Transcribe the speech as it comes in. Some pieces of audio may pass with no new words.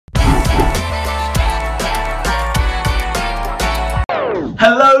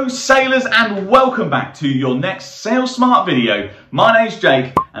Hello sailors and welcome back to your next Sail Smart video. My name's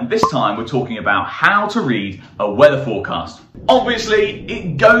Jake and this time we're talking about how to read a weather forecast. Obviously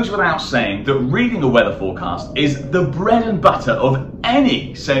it goes without saying that reading a weather forecast is the bread and butter of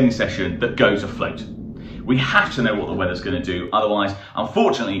any sailing session that goes afloat. We have to know what the weather's going to do, otherwise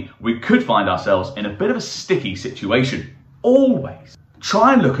unfortunately we could find ourselves in a bit of a sticky situation. Always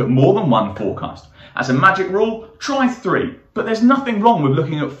try and look at more than one forecast. As a magic rule, try 3, but there's nothing wrong with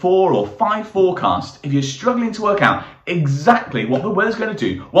looking at 4 or 5 forecasts if you're struggling to work out exactly what the weather's going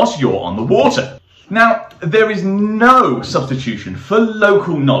to do whilst you're on the water. Now, there is no substitution for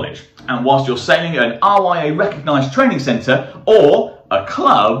local knowledge, and whilst you're sailing at an RYA recognised training centre or a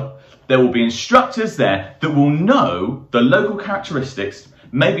club, there will be instructors there that will know the local characteristics,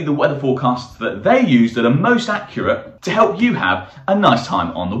 maybe the weather forecasts that they use that are most accurate to help you have a nice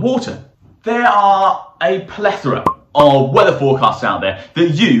time on the water. There are a plethora of weather forecasts out there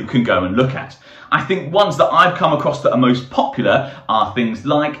that you can go and look at. I think ones that I've come across that are most popular are things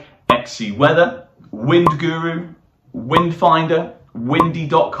like XC Weather, Wind Guru, Windfinder,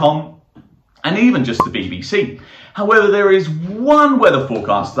 Windy.com, and even just the BBC. However, there is one weather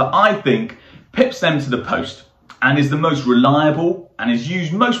forecast that I think pips them to the post and is the most reliable and is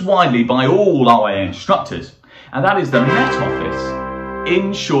used most widely by all RYA instructors, and that is the Met Office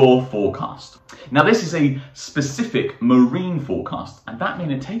Inshore Forecast. Now this is a specific marine forecast, and that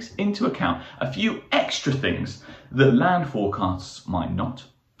means it takes into account a few extra things that land forecasts might not.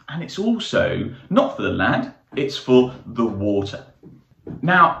 And it's also not for the land, it's for the water.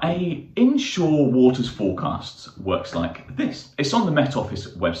 Now a inshore waters forecast works like this. It's on the Met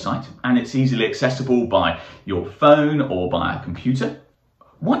Office website and it's easily accessible by your phone or by a computer.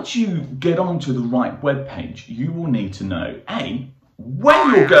 Once you get onto the right web page, you will need to know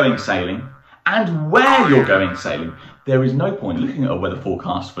when you're going sailing and where you're going sailing. There is no point looking at a weather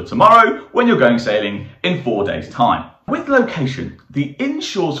forecast for tomorrow when you're going sailing in 4 days' time. With location, the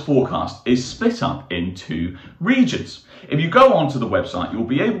Inshore's forecast is split up into regions. If you go onto the website, you'll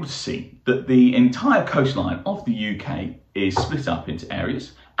be able to see that the entire coastline of the UK is split up into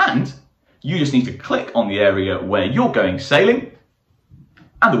areas, and you just need to click on the area where you're going sailing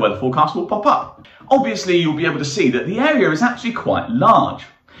and the weather forecast will pop up. Obviously, you'll be able to see that the area is actually quite large.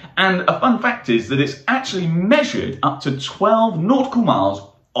 And a fun fact is that it's actually measured up to 12 nautical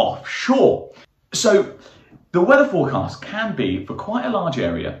miles offshore. So the weather forecast can be for quite a large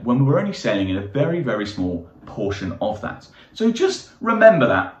area when we're only sailing in a very, very small portion of that. So just remember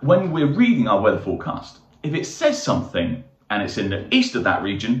that when we're reading our weather forecast, if it says something and it's in the east of that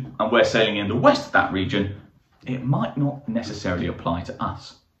region and we're sailing in the west of that region, it might not necessarily apply to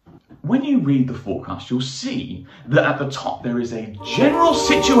us. When you read the forecast, you'll see that at the top there is a general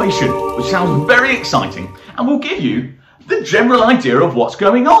situation, which sounds very exciting, and will give you the general idea of what's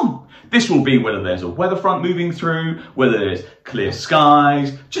going on. This will be whether there's a weather front moving through, whether there's clear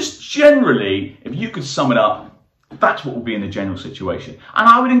skies, just generally, if you could sum it up, that's what will be in the general situation. And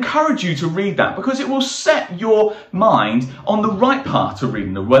I would encourage you to read that because it will set your mind on the right path to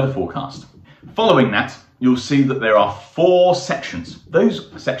reading the weather forecast. Following that, you'll see that there are 4 sections.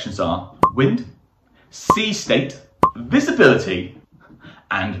 Those sections are wind, sea state, visibility,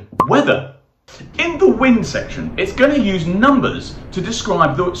 and weather. In the wind section, it's going to use numbers to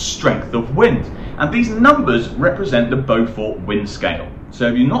describe the strength of wind, and these numbers represent the Beaufort wind scale. So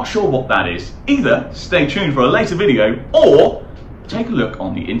if you're not sure what that is, either stay tuned for a later video or take a look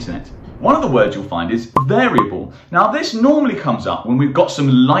on the internet. One of the words you'll find is variable. Now this normally comes up when we've got some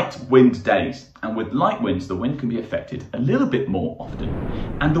light wind days, and with light winds the wind can be affected a little bit more often,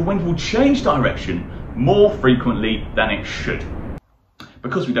 and the wind will change direction more frequently than it should.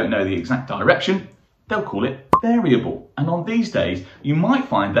 Because we don't know the exact direction, they'll call it variable. And on these days, you might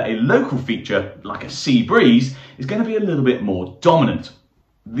find that a local feature, like a sea breeze, is going to be a little bit more dominant.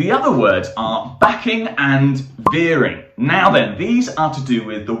 The other words are backing and veering. Now then, these are to do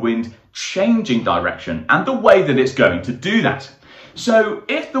with the wind changing direction and the way that it's going to do that. So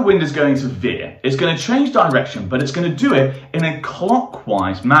if the wind is going to veer, it's going to change direction, but it's going to do it in a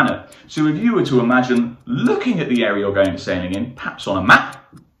clockwise manner. So if you were to imagine looking at the area you're going sailing in, perhaps on a map,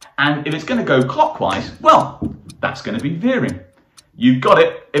 and if it's going to go clockwise, well, that's going to be veering. You've got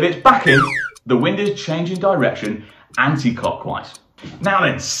it. If it's backing, the wind is changing direction anti-clockwise. Now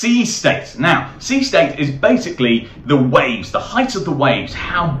then, sea state. Now, sea state is basically the waves, the height of the waves.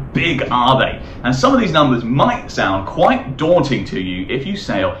 How big are they? And some of these numbers might sound quite daunting to you if you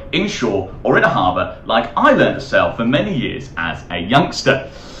sail inshore or in a harbour like I learned to sail for many years as a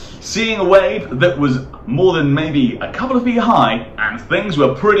youngster. Seeing a wave that was more than maybe a couple of feet high and things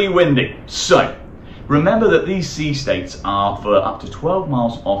were pretty windy. So, remember that these sea states are for up to 12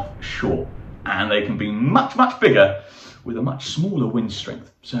 miles offshore, and they can be much, much bigger with a much smaller wind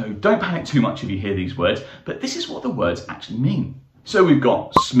strength. So don't panic too much if you hear these words, but this is what the words actually mean. So we've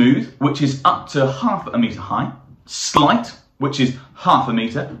got smooth, which is up to 0.5 meter high, slight, which is 0.5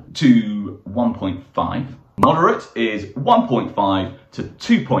 meter to 1.5, moderate is 1.5 to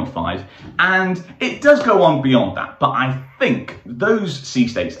 2.5, and it does go on beyond that, but I think those sea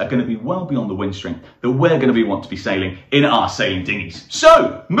states are going to be well beyond the wind strength that we're going to want to be sailing in our sailing dinghies.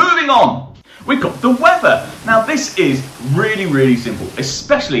 So, moving on, we've got the weather. Now this is really, really simple,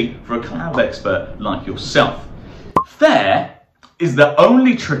 especially for a cloud expert like yourself. Fair is the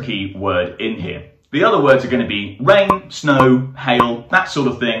only tricky word in here. The other words are going to be rain, snow, hail, that sort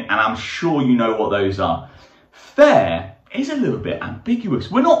of thing, and I'm sure you know what those are. Fair is a little bit ambiguous.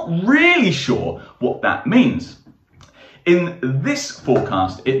 We're not really sure what that means. In this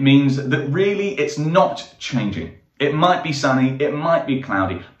forecast, it means that really it's not changing. It might be sunny, it might be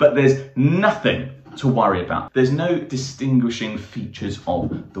cloudy, but there's nothing to worry about. There's no distinguishing features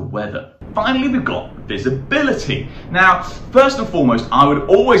of the weather. Finally, we've got visibility. Now, first and foremost, I would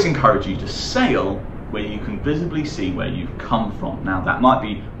always encourage you to sail where you can visibly see where you've come from. Now, that might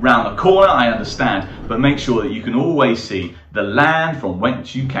be round the corner, I understand, but make sure that you can always see the land from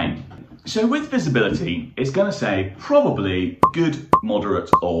whence you came. So with visibility, it's going to say probably good, moderate,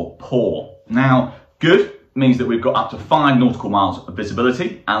 or poor. Now, good means that we've got up to 5 nautical miles of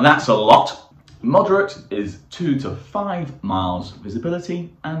visibility, and that's a lot. Moderate is 2 to 5 miles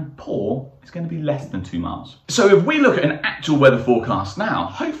visibility, and poor is going to be less than 2 miles. So if we look at an actual weather forecast now,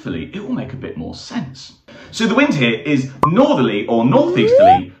 hopefully it will make a bit more sense. So the wind here is northerly or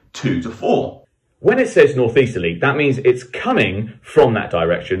northeasterly 2 to 4. When it says northeasterly, that means it's coming from that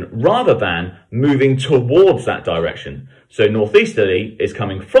direction rather than moving towards that direction. So northeasterly is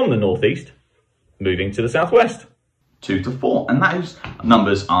coming from the northeast, moving to the southwest. 2 to 4, and those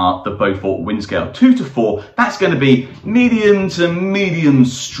numbers are the Beaufort wind scale. 2 to 4, that's going to be medium to medium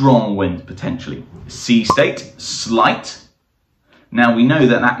strong wind potentially. Sea state, slight. Now we know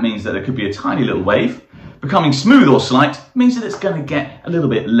that that means that there could be a tiny little wave. Becoming smooth or slight means that it's going to get a little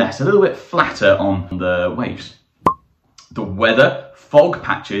bit less, a little bit flatter on the waves. The weather, fog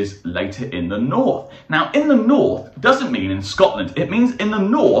patches later in the north. Now in the north doesn't mean in Scotland, it means in the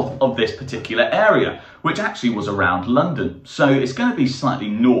north of this particular area, which actually was around London. So it's going to be slightly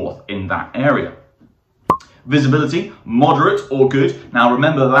north in that area. Visibility, moderate or good. Now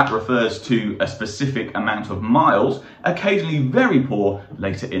remember that refers to a specific amount of miles, occasionally very poor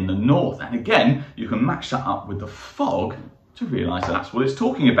later in the north. And again, you can match that up with the fog to realise that that's what it's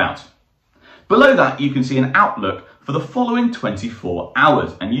talking about. Below that, you can see an outlook for the following 24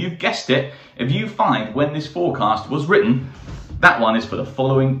 hours. And you've guessed it, if you find when this forecast was written, that one is for the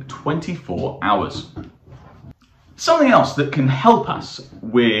following 24 hours. Something else that can help us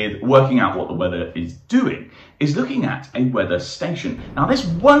with working out what the weather is doing is looking at a weather station. Now this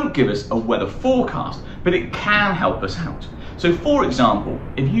won't give us a weather forecast, but it can help us out. So for example,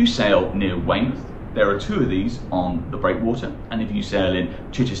 if you sail near Weymouth, there are 2 of these on the breakwater, and if you sail in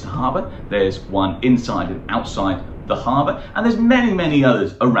Chichester Harbour, there's one inside and outside the harbour, and there's many, many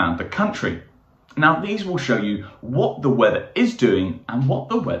others around the country. Now these will show you what the weather is doing and what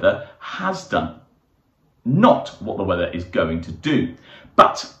the weather has done, not what the weather is going to do.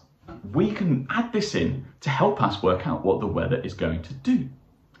 But we can add this in to help us work out what the weather is going to do.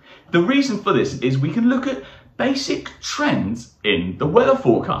 The reason for this is we can look at basic trends in the weather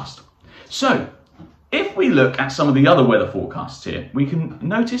forecast. So if we look at some of the other weather forecasts here, we can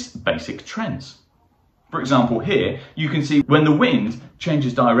notice basic trends. For example, here you can see when the wind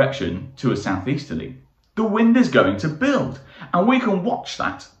changes direction to a southeasterly, the wind is going to build, and we can watch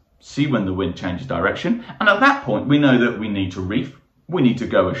that, see when the wind changes direction, and at that point we know that we need to reef, we need to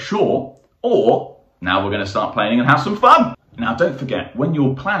go ashore, or now we're going to start playing and have some fun. Now don't forget, when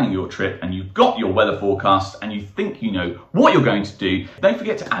you're planning your trip and you've got your weather forecast and you think you know what you're going to do, don't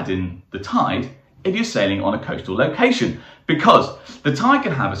forget to add in the tide if you're sailing on a coastal location, because the tide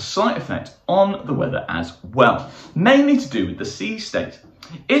can have a slight effect on the weather as well, mainly to do with the sea state.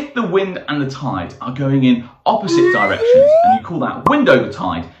 If the wind and the tide are going in opposite directions and you call that wind over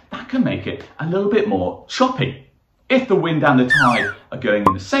tide, that can make it a little bit more choppy. If the wind and the tide are going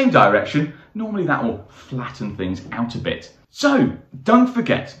in the same direction, normally that will flatten things out a bit. So don't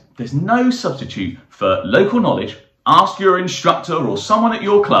forget, there's no substitute for local knowledge. Ask your instructor or someone at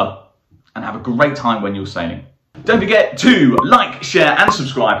your club and have a great time when you're sailing. Don't forget to like, share and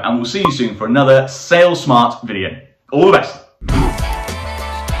subscribe, and we'll see you soon for another Sail Smart video. All the best.